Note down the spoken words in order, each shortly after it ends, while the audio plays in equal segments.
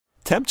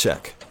Temp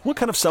check. What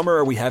kind of summer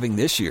are we having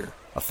this year?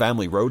 A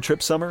family road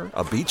trip summer?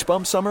 A beach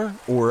bum summer?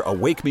 Or a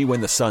wake me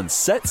when the sun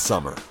sets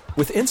summer?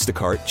 With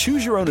Instacart,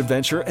 choose your own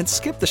adventure and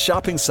skip the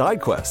shopping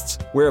side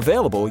quests. Where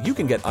available, you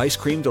can get ice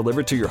cream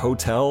delivered to your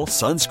hotel,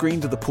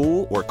 sunscreen to the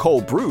pool, or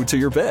cold brew to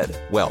your bed.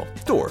 Well,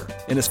 door.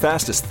 In as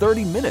fast as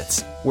 30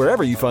 minutes.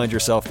 Wherever you find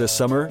yourself this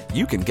summer,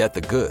 you can get the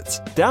goods.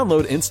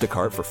 Download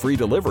Instacart for free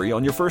delivery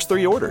on your first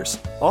 3 orders.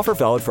 Offer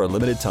valid for a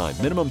limited time.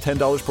 Minimum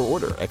 $10 per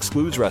order.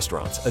 Excludes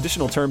restaurants.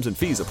 Additional terms and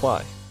fees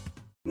apply.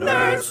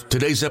 Nerds!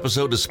 Today's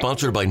episode is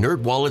sponsored by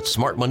NerdWallet's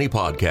Smart Money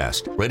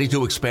Podcast. Ready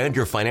to expand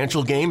your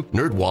financial game?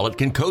 NerdWallet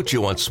can coach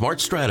you on smart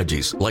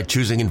strategies like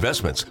choosing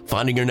investments,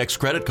 finding your next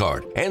credit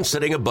card, and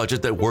setting a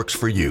budget that works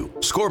for you.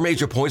 Score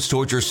major points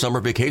towards your summer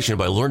vacation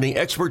by learning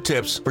expert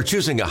tips for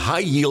choosing a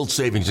high-yield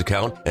savings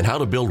account and how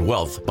to build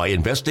wealth by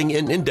investing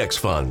in index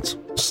funds.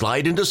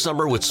 Slide into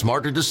summer with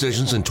smarter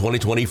decisions in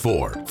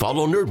 2024.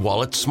 Follow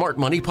NerdWallet's Smart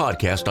Money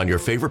Podcast on your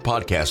favorite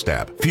podcast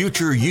app.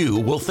 Future you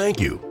will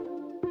thank you.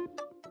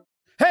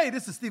 Hey,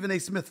 this is Stephen A.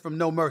 Smith from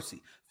No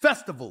Mercy.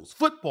 Festivals,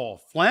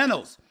 football,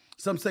 flannels.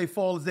 Some say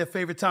fall is their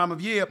favorite time of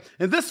year.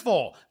 And this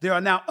fall, there are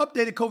now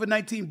updated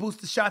COVID-19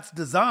 booster shots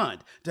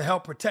designed to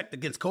help protect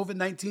against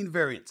COVID-19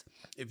 variants.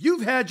 If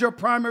you've had your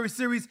primary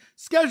series,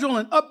 schedule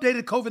an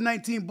updated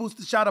COVID-19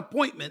 booster shot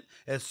appointment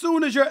as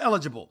soon as you're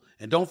eligible.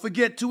 And don't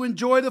forget to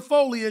enjoy the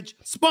foliage.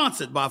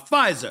 Sponsored by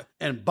Pfizer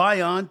and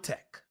BioNTech.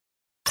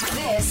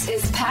 This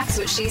is Pax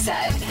What She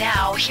Said.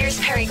 Now, here's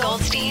Perry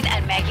Goldstein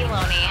and Maggie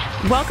Loney.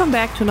 Welcome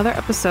back to another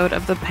episode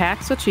of the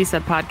Pax What She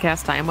Said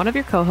podcast. I am one of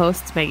your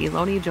co-hosts, Maggie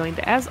Loney, joined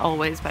as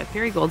always by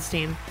Perry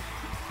Goldstein.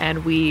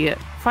 And we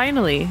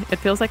finally, it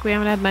feels like we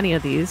haven't had many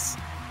of these,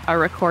 are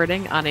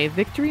recording on a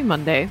Victory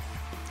Monday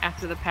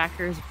after the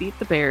Packers beat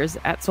the Bears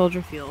at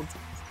Soldier Field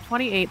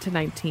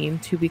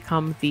 28-19 to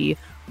become the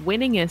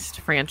winningest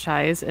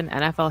franchise in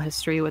NFL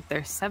history with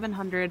their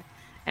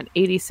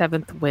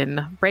 787th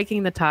win,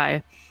 breaking the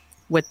tie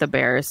with the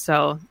Bears.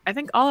 So I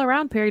think all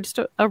around, Perry, just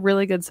a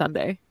really good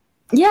Sunday.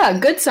 Yeah,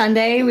 good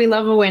Sunday. We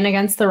love a win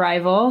against the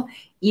rival,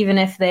 even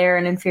if they're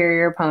an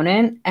inferior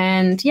opponent.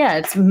 And yeah,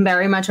 it's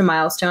very much a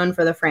milestone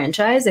for the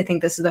franchise. I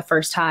think this is the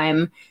first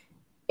time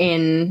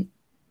in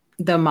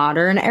the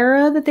modern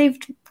era that they've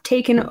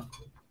taken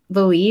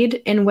the lead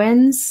in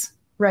wins,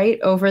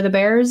 right, over the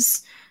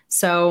Bears.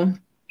 So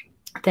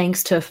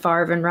thanks to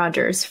Favre and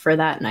Rodgers for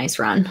that nice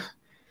run.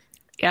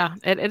 Yeah,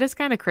 it is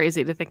kind of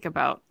crazy to think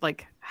about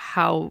like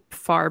how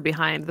far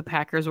behind the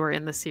Packers were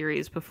in the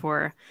series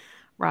before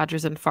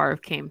Rodgers and Favre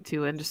came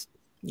to and just,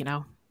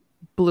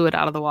 blew it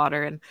out of the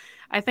water. And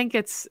I think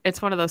it's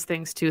one of those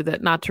things too,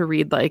 that not to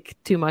read like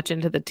too much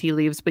into the tea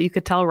leaves, but you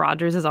could tell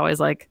Rodgers is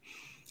always like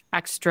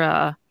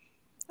extra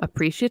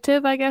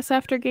appreciative, I guess,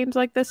 after games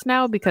like this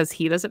now, because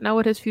he doesn't know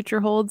what his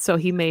future holds. So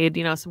he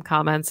made, some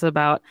comments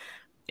about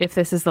if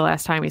this is the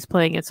last time he's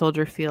playing at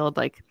Soldier Field,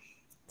 like,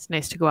 it's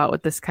nice to go out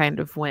with this kind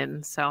of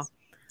win. So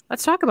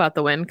let's talk about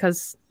the win,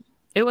 because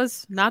it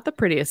was not the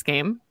prettiest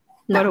game,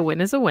 but a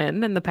win is a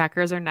win. And the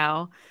Packers are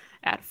now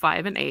at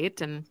 5-8,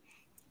 and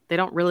they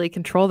don't really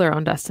control their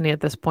own destiny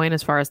at this point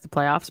as far as the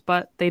playoffs,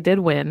 but they did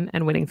win,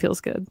 and winning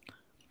feels good.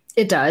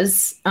 It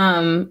does.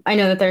 I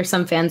know that there are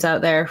some fans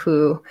out there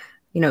who,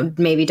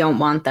 maybe don't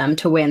want them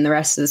to win the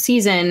rest of the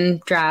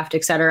season, draft,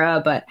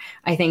 etc. But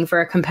I think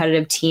for a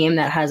competitive team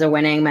that has a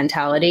winning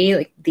mentality,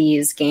 like,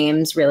 these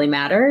games really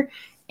matter.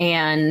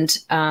 And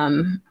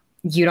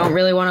you don't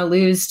really want to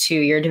lose to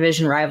your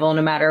division rival,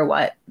 no matter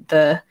what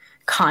the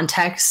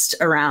context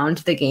around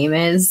the game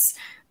is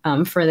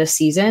for the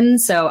season.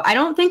 So I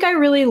don't think I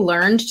really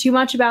learned too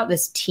much about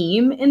this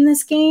team in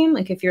this game.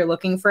 Like, if you're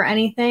looking for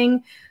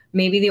anything,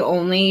 maybe the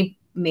only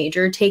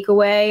major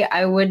takeaway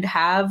I would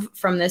have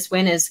from this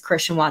win is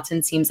Christian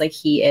Watson seems like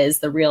he is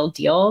the real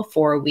deal.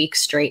 4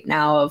 weeks straight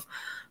now of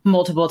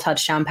multiple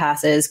touchdown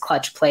passes,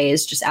 clutch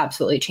plays, just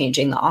absolutely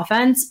changing the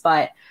offense.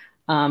 But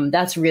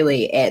that's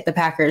really it. The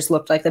Packers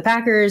looked like the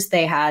Packers.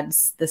 They had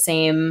the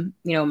same,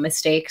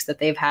 mistakes that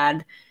they've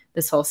had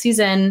this whole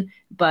season,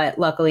 but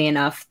luckily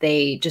enough,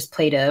 they just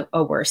played a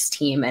worse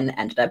team and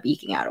ended up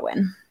eking out a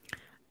win.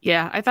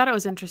 Yeah, I thought it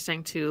was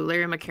interesting too.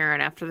 Larry McCarron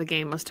after the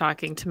game was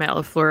talking to Matt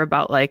LaFleur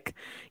about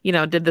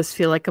did this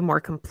feel like a more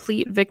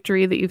complete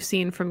victory that you've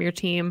seen from your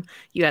team?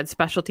 You had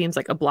special teams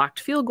like a blocked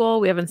field goal.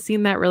 We haven't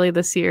seen that really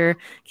this year.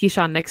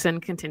 Keyshawn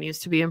Nixon continues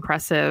to be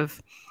impressive.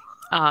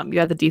 You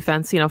had the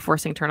defense,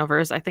 forcing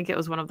turnovers. I think it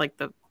was one of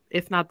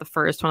if not the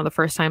first, one of the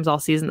first times all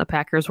season the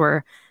Packers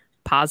were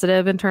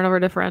positive in turnover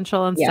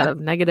differential instead of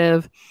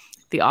negative.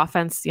 The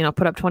offense,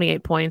 put up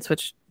 28 points,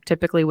 which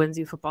typically wins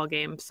you football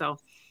games. So,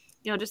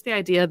 just the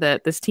idea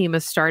that this team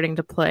is starting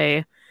to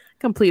play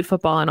complete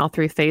football in all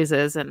three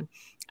phases. And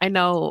I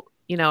know,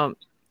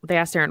 they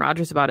asked Aaron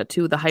Rodgers about it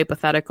too, the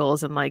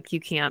hypotheticals, and you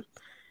can't,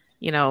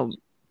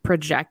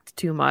 project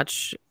too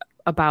much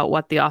about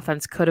what the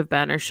offense could have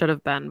been or should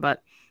have been.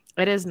 But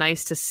it is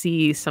nice to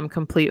see some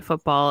complete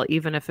football,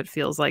 even if it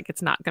feels like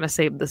it's not going to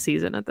save the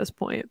season at this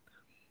point.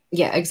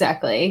 Yeah,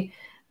 exactly.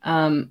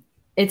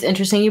 It It's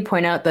interesting you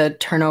point out the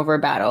turnover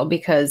battle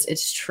because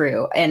it's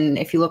true. And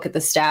if you look at the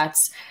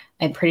stats,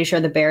 I'm pretty sure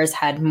the Bears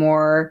had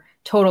more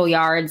total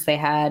yards. They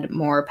had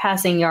more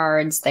passing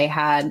yards. They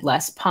had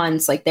less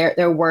punts. Like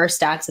there were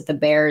stats that the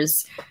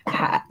Bears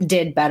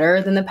did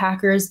better than the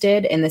Packers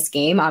did in this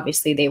game.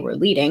 Obviously, they were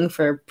leading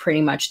for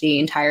pretty much the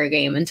entire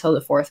game until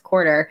the fourth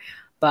quarter.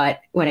 But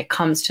when it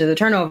comes to the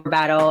turnover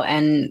battle,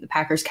 and the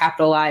Packers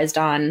capitalized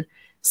on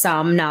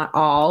some, not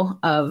all,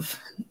 of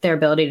their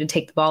ability to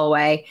take the ball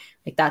away,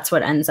 like that's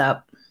what ends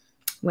up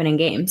winning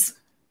games.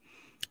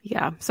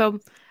 Yeah. So,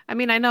 I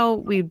mean, I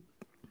know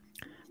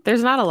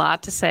there's not a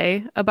lot to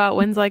say about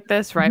wins like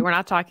this, right? We're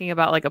not talking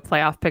about like a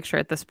playoff picture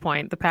at this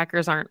point. The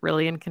Packers aren't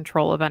really in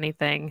control of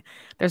anything.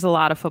 There's a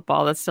lot of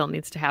football that still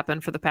needs to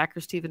happen for the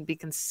Packers to even be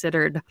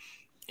considered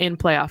in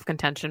playoff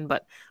contention.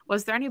 But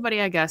was there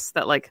anybody, I guess,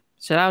 that like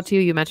stood out to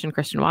you? You mentioned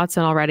Christian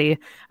Watson already.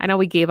 I know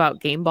we gave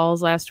out game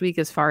balls last week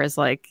as far as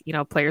like, you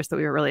know, players that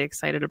we were really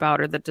excited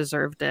about or that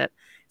deserved it.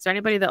 Is there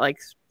anybody that like,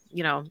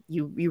 you know,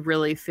 you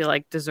really feel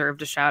like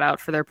deserved a shout out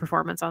for their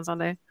performance on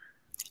Sunday?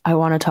 I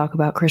want to talk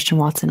about Christian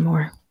Watson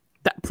more.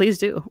 Please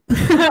do.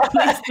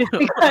 Please do.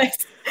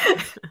 Because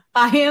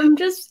I am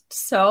just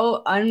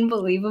so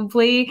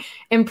unbelievably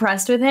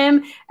impressed with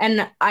him.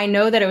 And I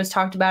know that it was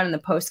talked about in the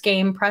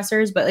post-game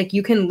pressers, but like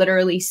you can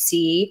literally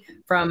see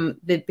from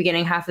the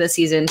beginning half of the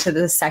season to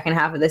the second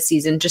half of the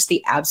season, just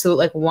the absolute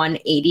like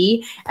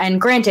 180.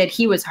 And granted,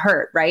 he was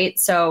hurt, right?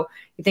 So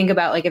you think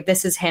about like if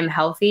this is him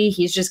healthy,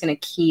 he's just going to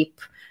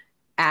keep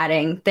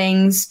adding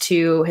things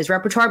to his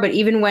repertoire. But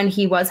even when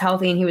he was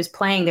healthy and he was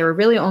playing, they were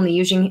really only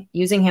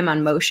using him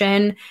on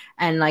motion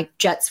and like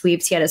jet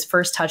sweeps. He had his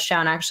first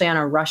touchdown actually on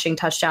a rushing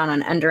touchdown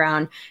on end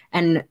around.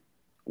 And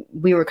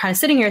we were kind of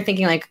sitting here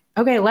thinking like,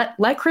 okay,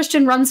 let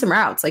Christian run some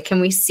routes. Like,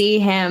 can we see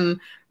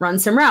him run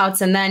some routes?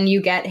 And then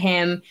you get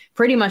him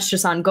pretty much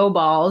just on go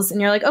balls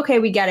and you're like, okay,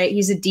 we get it.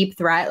 He's a deep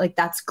threat. Like,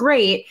 that's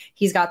great.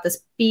 He's got the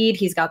speed,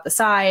 he's got the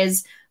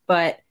size,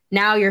 but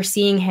now you're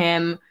seeing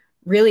him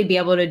really be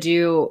able to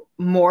do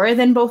more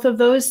than both of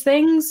those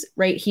things,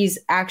 right? He's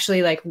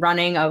actually like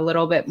running a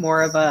little bit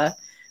more of a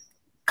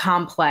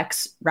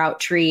complex route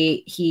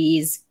tree.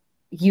 He's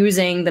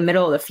using the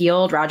middle of the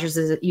field. Rodgers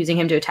is using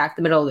him to attack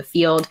the middle of the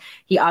field.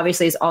 He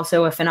obviously is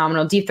also a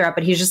phenomenal deep threat,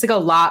 but he's just like a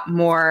lot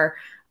more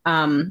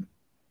of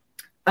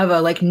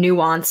a like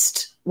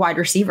nuanced wide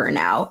receiver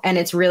now. And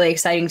it's really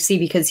exciting to see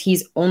because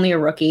he's only a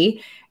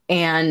rookie.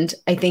 And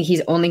I think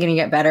he's only going to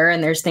get better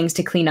and there's things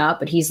to clean up,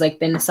 but he's like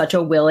been such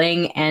a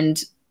willing and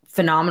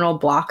phenomenal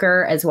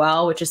blocker as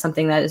well, which is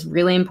something that is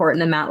really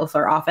important in Matt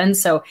LaFleur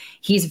offense. So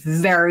he's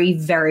very,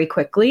 very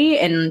quickly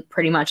in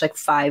pretty much like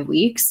 5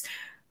 weeks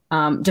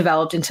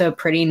developed into a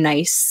pretty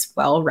nice,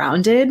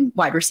 well-rounded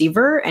wide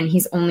receiver. And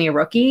he's only a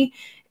rookie.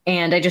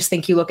 And I just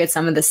think you look at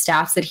some of the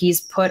stats that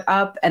he's put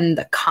up and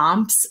the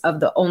comps of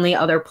the only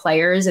other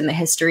players in the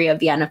history of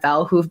the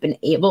NFL who've been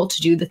able to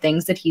do the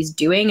things that he's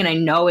doing. And I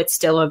know it's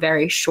still a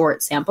very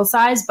short sample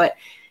size, but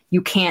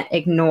you can't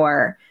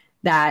ignore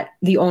that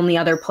the only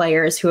other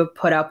players who have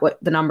put up what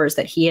the numbers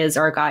that he is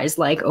are guys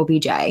like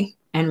OBJ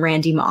and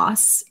Randy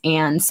Moss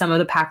and some of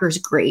the Packers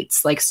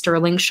greats like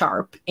Sterling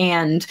Sharp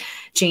and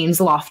James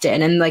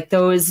Lofton. And like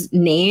those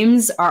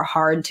names are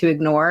hard to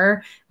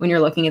ignore when you're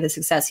looking at the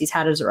success he's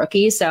had as a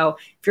rookie. So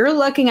if you're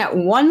looking at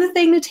one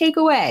thing to take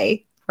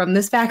away from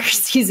this Packers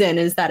season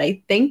is that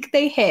I think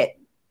they hit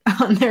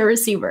on their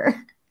receiver.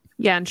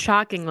 Yeah, and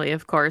shockingly,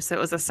 of course, it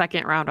was a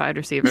second-round wide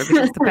receiver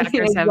because the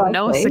Packers have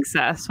no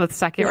success with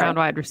second-round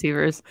wide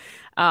receivers.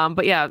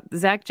 But yeah,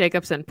 Zach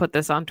Jacobson put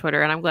this on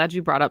Twitter, and I'm glad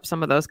you brought up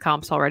some of those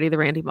comps already, the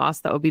Randy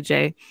Moss, the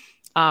OBJ.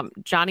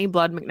 Johnny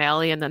Blood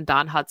McNally and then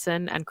Don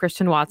Hutson and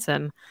Christian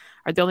Watson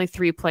are the only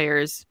 3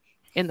 players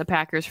in the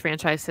Packers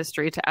franchise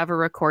history to ever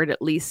record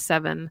at least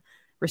 7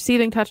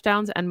 receiving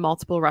touchdowns and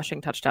multiple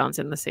rushing touchdowns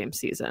in the same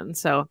season.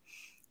 So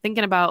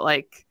thinking about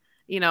like,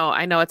 you know,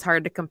 I know it's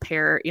hard to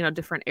compare, you know,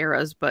 different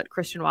eras, but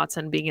Christian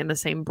Watson being in the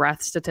same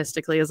breath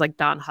statistically as like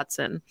Don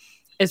Hutson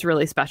is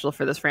really special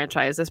for this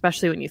franchise,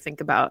 especially when you think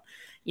about,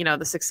 you know,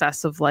 the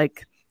success of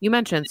like you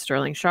mentioned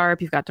Sterling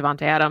Sharp, you've got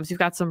Devontae Adams, you've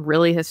got some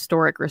really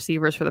historic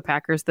receivers for the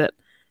Packers that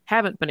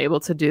haven't been able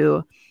to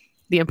do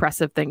the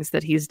impressive things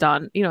that he's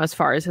done, you know, as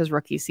far as his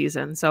rookie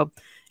season. So,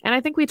 and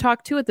I think we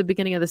talked too at the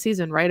beginning of the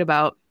season, right,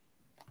 about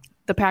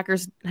the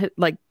Packers,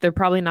 like they're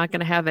probably not going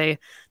to have a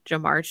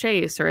Jamar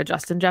Chase or a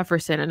Justin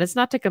Jefferson. And it's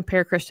not to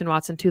compare Christian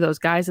Watson to those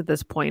guys at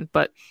this point,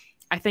 but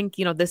I think,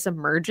 you know, this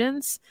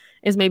emergence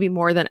is maybe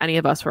more than any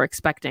of us were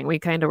expecting. We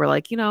kind of were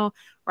like, you know,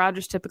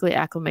 Rodgers typically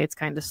acclimates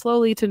kind of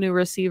slowly to new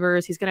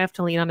receivers. He's going to have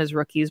to lean on his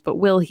rookies, but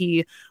will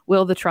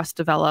the trust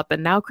develop?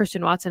 And now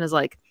Christian Watson is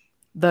like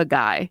the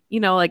guy, you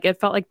know, like it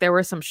felt like there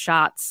were some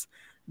shots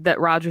that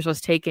Rodgers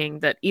was taking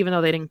that even though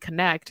they didn't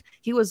connect,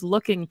 he was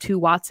looking to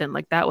Watson.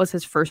 Like that was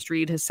his first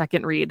read, his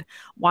second read,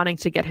 wanting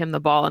to get him the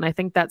ball. And I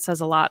think that says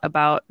a lot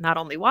about not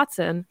only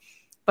Watson,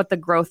 but the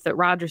growth that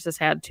Rodgers has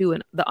had too,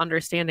 and the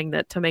understanding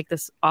that to make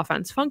this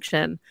offense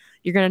function,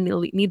 you're going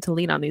to need to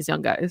lean on these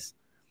young guys.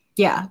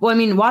 Yeah. Well, I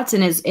mean,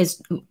 Watson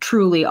is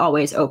truly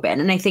always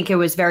open. And I think it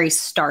was very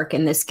stark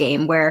in this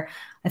game where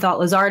I thought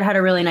Lazard had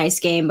a really nice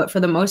game, but for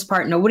the most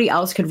part, nobody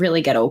else could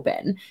really get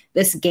open.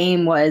 This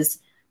game was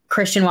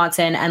Christian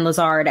Watson and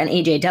Lazard and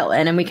AJ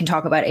Dillon. And we can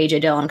talk about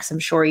AJ Dillon because I'm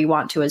sure you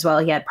want to as well.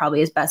 He had probably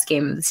his best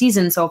game of the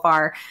season so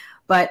far.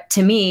 But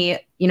to me,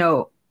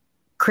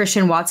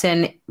 Christian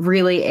Watson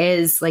really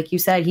is, like you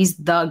said, he's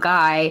the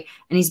guy,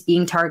 and he's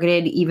being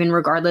targeted even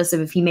regardless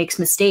of if he makes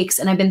mistakes.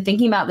 And I've been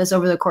thinking about this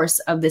over the course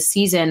of this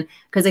season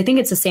because I think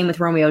it's the same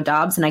with Romeo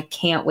Doubs, and I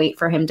can't wait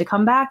for him to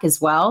come back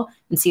as well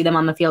and see them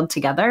on the field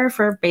together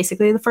for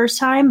basically the first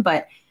time.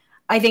 But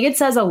I think it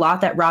says a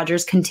lot that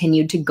Rodgers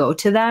continued to go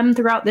to them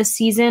throughout this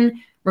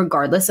season,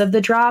 regardless of the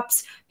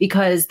drops,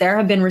 because there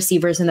have been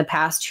receivers in the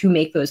past who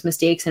make those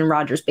mistakes, and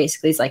Rodgers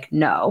basically is like,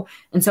 no.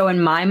 And so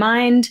in my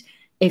mind,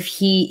 if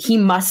he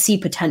must see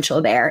potential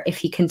there if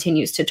he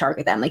continues to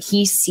target them. Like,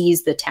 he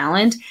sees the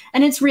talent,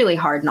 and it's really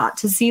hard not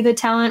to see the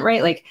talent,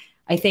 right? Like,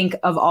 I think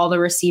of all the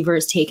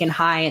receivers taken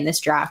high in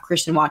this draft,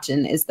 Christian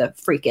Watson is the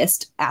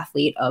freakiest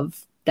athlete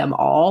of them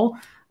all.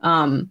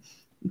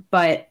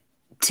 But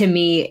to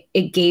me,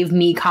 it gave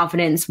me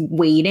confidence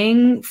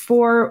waiting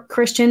for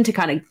Christian to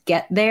kind of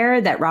get there,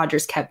 that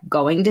Rodgers kept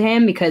going to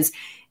him, because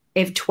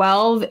if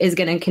 12 is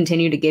going to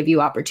continue to give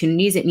you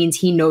opportunities, it means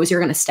he knows you're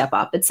going to step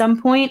up at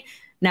some point.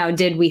 Now,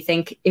 did we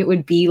think it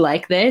would be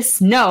like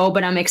this? No,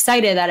 but I'm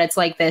excited that it's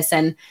like this.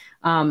 And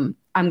I'm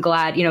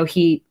glad,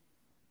 he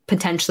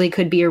potentially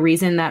could be a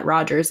reason that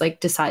Rodgers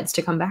decides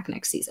to come back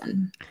next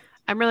season.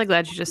 I'm really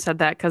glad you just said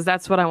that, because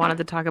that's what I wanted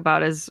to talk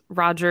about is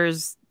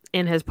Rodgers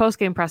in his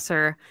postgame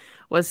presser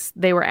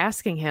they were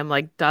asking him,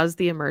 does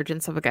the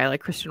emergence of a guy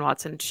like Christian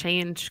Watson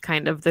change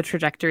kind of the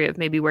trajectory of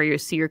maybe where you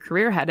see your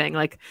career heading?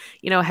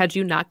 Had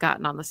you not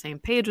gotten on the same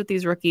page with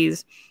these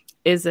rookies,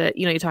 is it,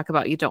 you talk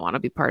about you don't want to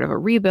be part of a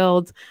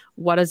rebuild.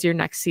 What does your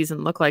next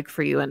season look like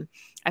for you? And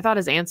I thought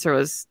his answer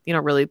was,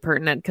 really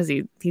pertinent, because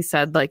he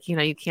said,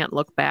 you can't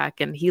look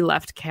back. And he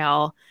left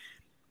Cal,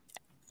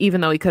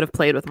 even though he could have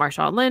played with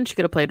Marshawn Lynch, he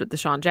could have played with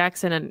Deshaun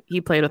Jackson, and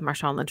he played with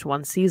Marshawn Lynch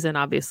one season,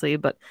 obviously.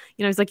 But,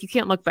 he's like, you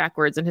can't look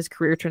backwards. And his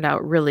career turned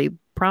out really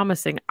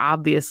promising,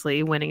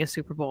 obviously, winning a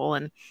Super Bowl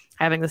and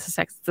having the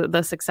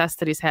success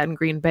that he's had in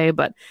Green Bay.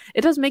 But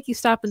it does make you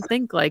stop and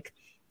think,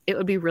 it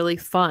would be really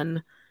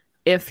fun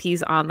if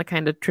he's on the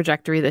kind of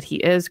trajectory that he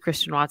is,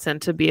 Christian Watson,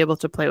 to be able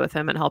to play with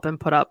him and help him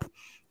put up,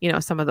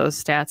 some of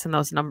those stats and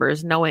those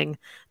numbers, knowing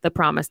the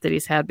promise that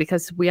he's had,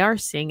 because we are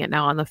seeing it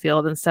now on the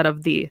field instead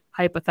of the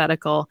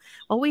hypothetical,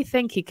 well, we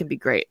think he can be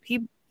great.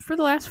 He, for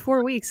the last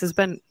 4 weeks, has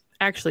been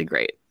actually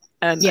great.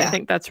 And I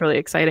think that's really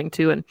exciting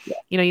too. And,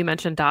 you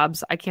mentioned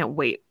Doubs. I can't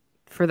wait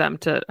for them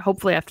to,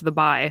 hopefully after the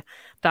bye,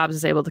 Doubs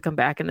is able to come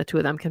back and the two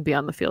of them can be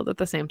on the field at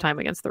the same time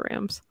against the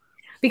Rams.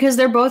 Because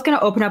they're both going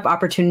to open up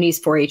opportunities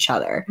for each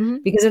other. Mm-hmm.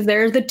 Because if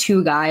they're the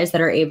two guys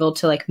that are able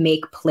to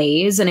make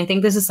plays, and I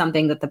think this is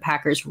something that the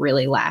Packers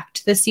really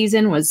lacked this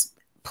season, was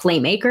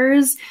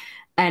playmakers,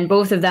 and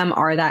both of them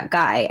are that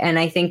guy. And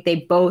I think they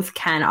both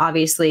can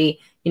obviously,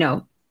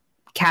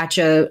 catch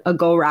a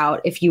go route,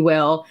 if you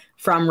will,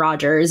 from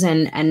Rodgers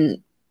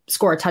and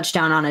score a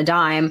touchdown on a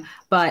dime,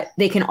 but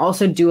they can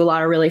also do a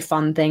lot of really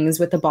fun things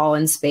with the ball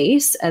in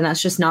space. And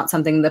that's just not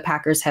something the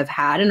Packers have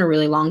had in a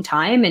really long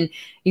time. And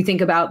you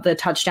think about the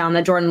touchdown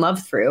that Jordan Love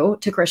threw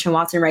to Christian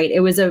Watson, right? It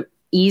was a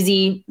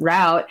easy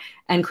route,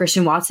 and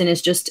Christian Watson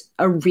is just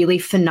a really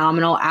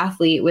phenomenal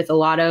athlete with a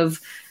lot of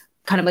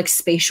kind of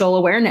spatial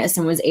awareness,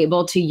 and was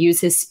able to use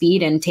his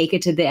speed and take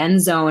it to the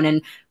end zone.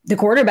 And the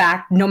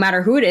quarterback, no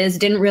matter who it is,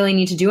 didn't really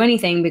need to do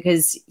anything,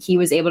 because he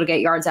was able to get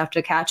yards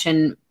after catch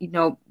and,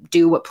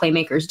 do what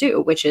playmakers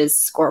do, which is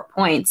score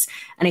points.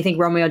 And I think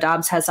Romeo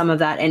Doubs has some of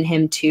that in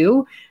him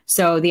too.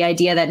 So the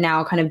idea that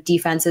now kind of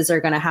defenses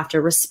are going to have to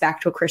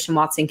respect what Christian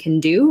Watson can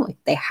do,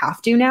 they have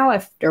to now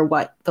after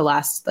what the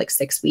last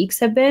 6 weeks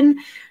have been.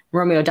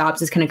 Romeo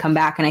Doubs is going to come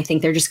back, and I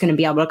think they're just going to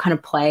be able to kind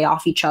of play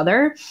off each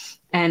other.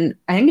 And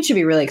I think it should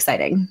be really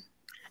exciting.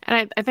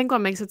 And I think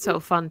what makes it so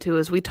fun too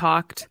is we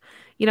talked,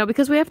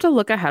 because we have to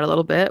look ahead a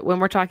little bit when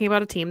we're talking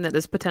about a team that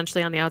is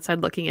potentially on the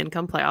outside looking in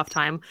come playoff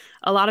time.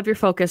 A lot of your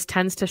focus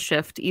tends to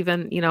shift,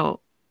 even,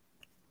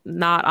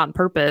 not on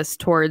purpose,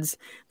 towards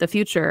the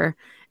future.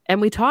 And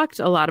we talked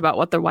a lot about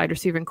what the wide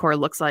receiving core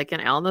looks like,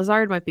 and Allen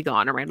Lazard might be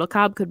gone, and Randall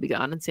Cobb could be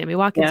gone, and Sammy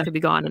Watkins could be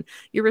gone, and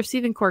your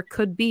receiving core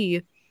could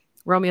be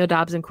Romeo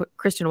Doubs and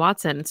Christian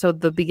Watson. So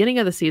the beginning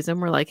of the season,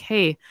 we're like,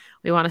 hey,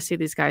 we want to see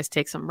these guys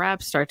take some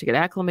reps, start to get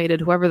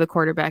acclimated. Whoever the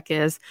quarterback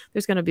is,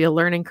 there's going to be a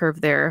learning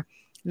curve there.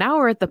 Now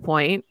we're at the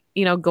point,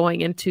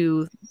 going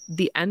into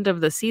the end of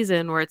the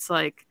season where it's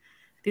like,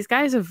 these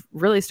guys have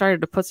really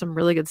started to put some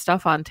really good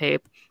stuff on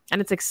tape.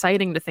 And it's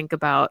exciting to think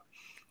about.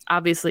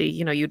 Obviously,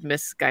 you'd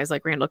miss guys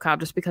like Randall Cobb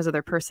just because of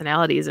their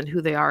personalities and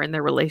who they are in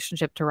their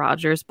relationship to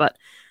Rodgers. But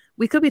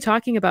we could be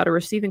talking about a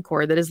receiving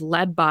core that is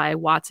led by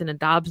Watson and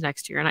Doubs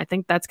next year. And I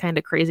think that's kind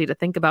of crazy to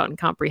think about and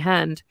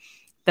comprehend,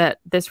 that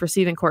this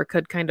receiving core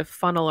could kind of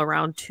funnel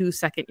around 2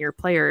 second-year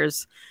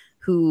players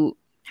who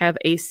have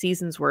a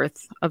season's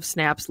worth of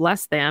snaps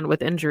less than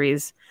with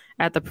injuries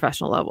at the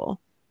professional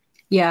level.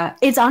 Yeah,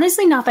 it's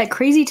honestly not that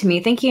crazy to me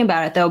thinking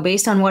about it, though,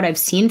 based on what I've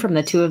seen from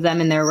the two of them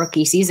in their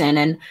rookie season.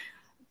 And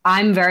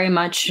I'm very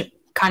much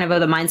kind of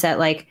the mindset,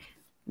 like,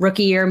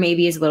 rookie year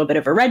maybe is a little bit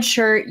of a red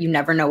shirt. You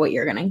never know what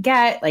you're going to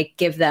get. Like,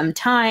 give them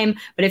time.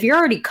 But if you're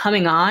already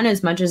coming on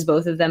as much as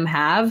both of them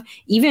have,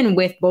 even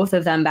with both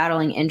of them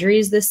battling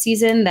injuries this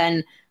season,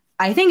 then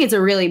I think it's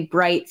a really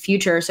bright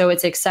future. So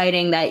it's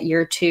exciting that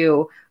year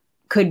 2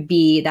 could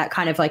be that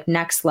kind of like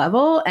next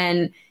level.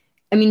 And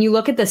I mean, you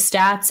look at the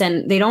stats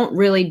and they don't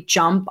really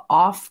jump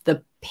off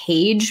the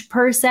page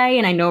per se.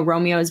 And I know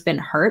Romeo has been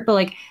hurt, but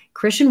like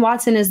Christian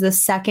Watson is the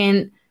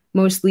second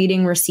most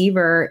leading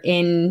receiver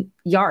in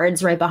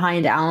yards, right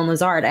behind Allen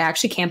Lazard. I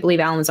actually can't believe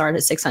Allen Lazard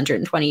has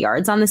 620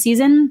 yards on the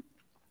season.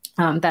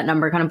 That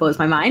number kind of blows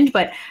my mind,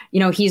 but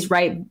he's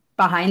right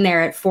behind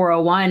there at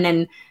 401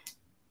 and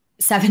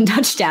 7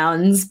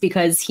 touchdowns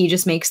because he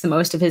just makes the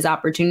most of his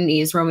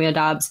opportunities. Romeo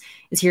Doubs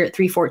is here at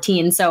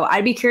 314. So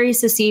I'd be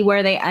curious to see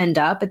where they end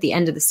up at the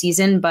end of the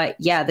season. But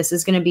yeah, this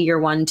is going to be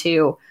your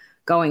 1-2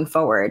 going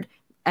forward.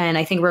 And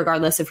I think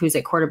regardless of who's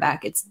at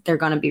quarterback, they're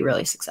going to be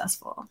really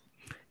successful.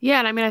 Yeah,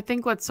 and I mean, I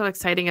think what's so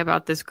exciting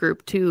about this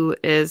group, too,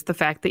 is the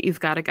fact that you've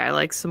got a guy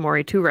like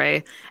Samori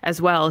Toure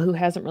as well, who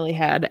hasn't really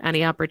had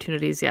any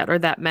opportunities yet, or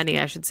that many,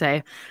 I should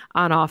say,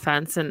 on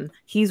offense. And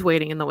he's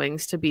waiting in the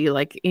wings to be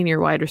like in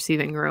your wide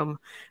receiving room.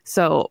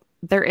 So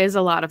there is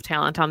a lot of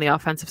talent on the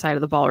offensive side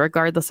of the ball,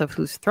 regardless of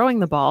who's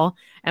throwing the ball.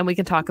 And we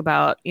can talk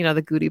about,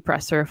 the Goody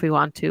presser if we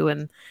want to,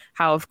 and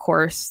how, of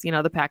course,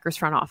 the Packers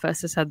front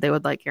office has said they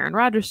would like Aaron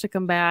Rodgers to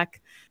come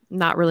back.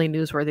 Not really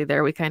newsworthy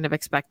there. We kind of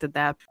expected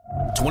that.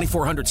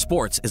 2400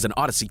 Sports is an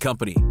Odyssey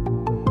company.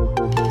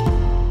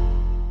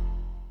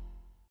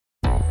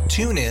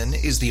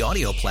 TuneIn is the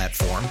audio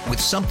platform with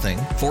something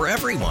for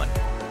everyone.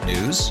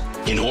 News.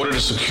 In order to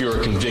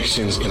secure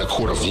convictions in a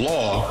court of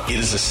law, it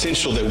is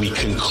essential that we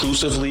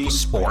conclusively.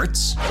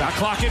 Sports. Got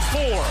clock at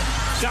 4.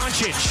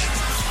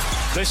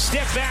 Doncic. The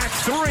step back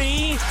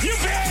 3. You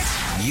bet.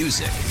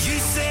 Music. You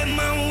set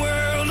my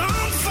world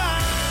on fire.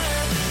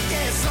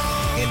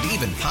 And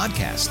even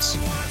podcasts.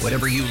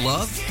 Whatever you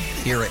love,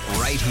 hear it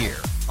right here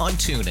on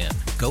TuneIn.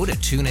 Go to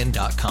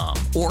TuneIn.com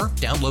or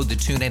download the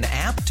TuneIn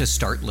app to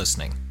start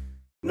listening.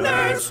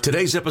 Nerds.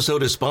 Today's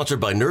episode is sponsored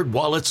by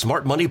NerdWallet's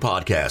Smart Money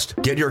Podcast.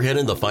 Get your head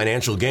in the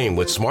financial game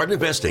with smart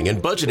investing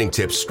and budgeting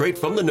tips straight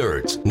from the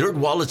nerds.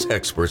 NerdWallet's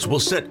experts will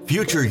set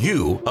future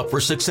you up for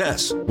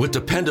success. With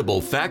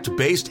dependable,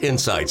 fact-based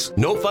insights,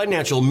 no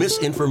financial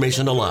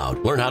misinformation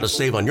allowed. Learn how to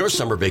save on your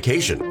summer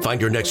vacation, find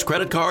your next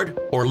credit card,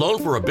 or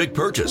loan for a big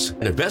purchase,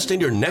 and invest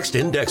in your next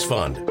index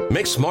fund.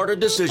 Make smarter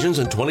decisions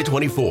in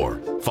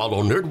 2024.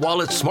 Follow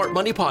NerdWallet's Smart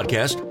Money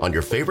Podcast on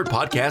your favorite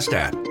podcast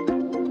app.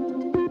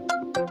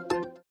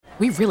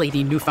 We really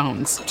need new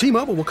phones.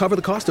 T-Mobile will cover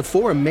the cost of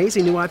 4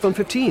 amazing new iPhone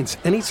 15s,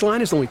 and each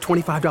line is only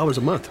 $25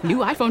 a month. New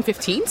iPhone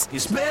 15s?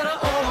 It's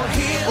better over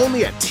here.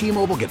 Only at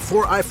T-Mobile, get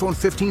 4 iPhone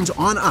 15s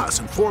on us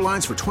and 4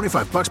 lines for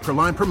 $25 per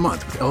line per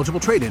month with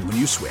eligible trade-in when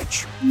you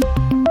switch.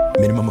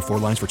 Minimum of 4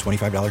 lines for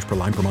 $25 per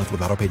line per month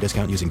with autopay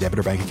discount using debit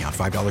or bank account.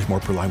 $5 more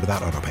per line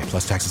without autopay,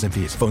 plus taxes and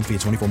fees. Phone fee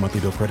at 24 monthly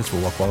bill credits for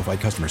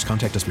well-qualified customers.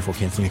 Contact us before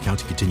canceling account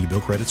to continue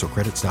bill credits or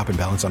credit stop and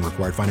balance on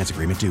required finance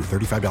agreement due.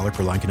 $35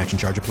 per line connection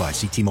charge applies.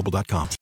 See T-Mobile.com.